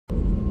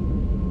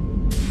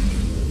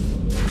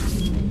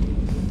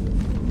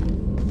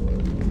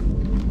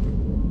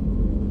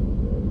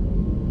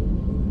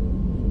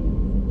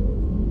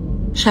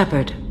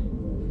Shepard.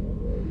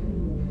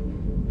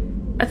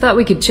 I thought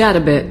we could chat a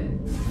bit.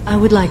 I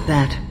would like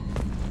that.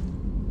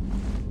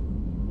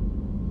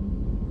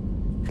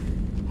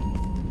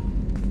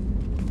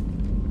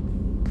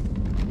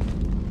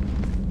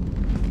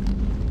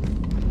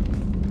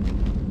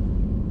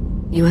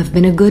 You have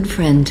been a good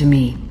friend to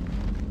me.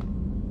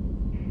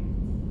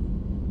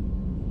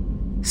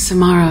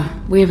 Samara,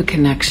 we have a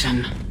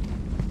connection.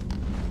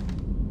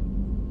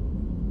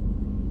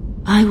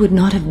 I would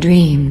not have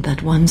dreamed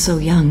that one so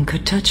young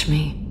could touch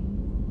me.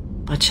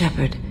 But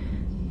Shepard,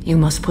 you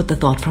must put the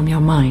thought from your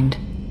mind.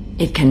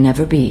 It can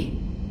never be.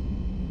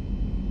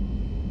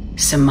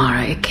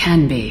 Samara, it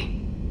can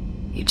be.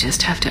 You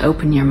just have to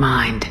open your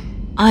mind.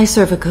 I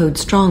serve a code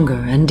stronger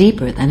and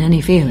deeper than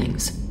any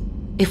feelings.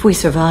 If we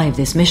survive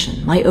this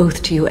mission, my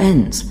oath to you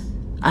ends.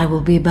 I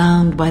will be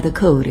bound by the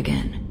code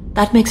again.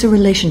 That makes a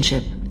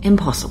relationship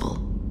impossible.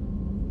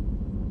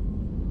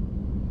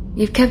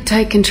 You've kept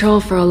tight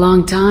control for a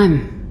long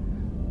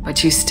time,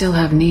 but you still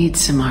have needs,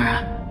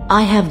 Samara.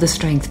 I have the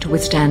strength to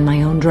withstand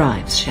my own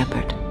drives,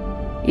 Shepard.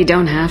 You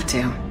don't have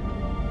to.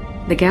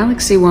 The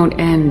galaxy won't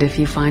end if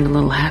you find a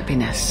little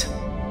happiness.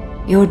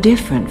 You're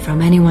different from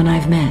anyone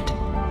I've met.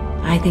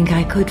 I think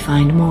I could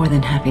find more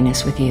than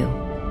happiness with you.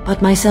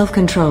 But my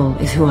self-control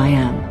is who I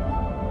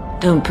am.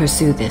 Don't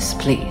pursue this,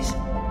 please.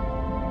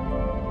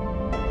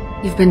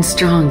 You've been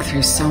strong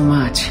through so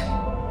much.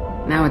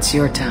 Now it's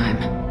your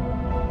time.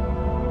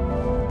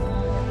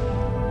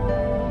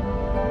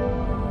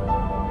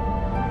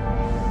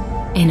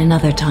 In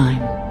another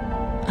time,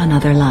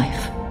 another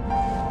life.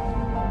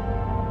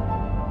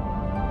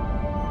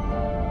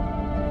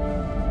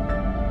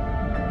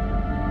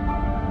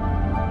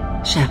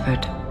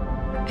 Shepard,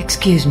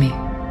 excuse me.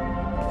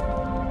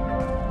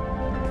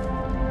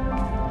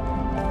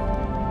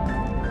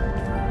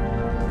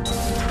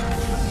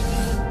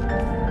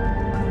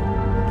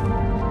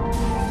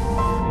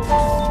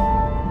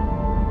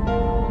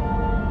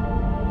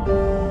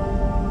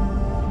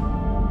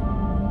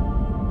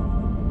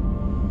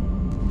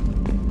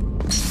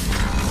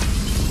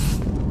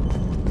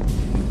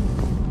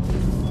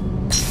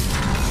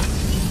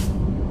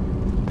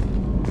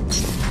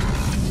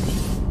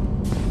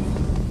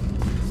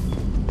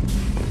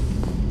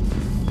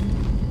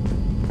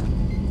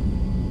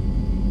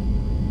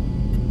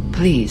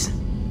 Please.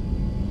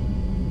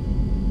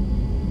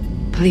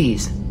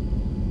 Please.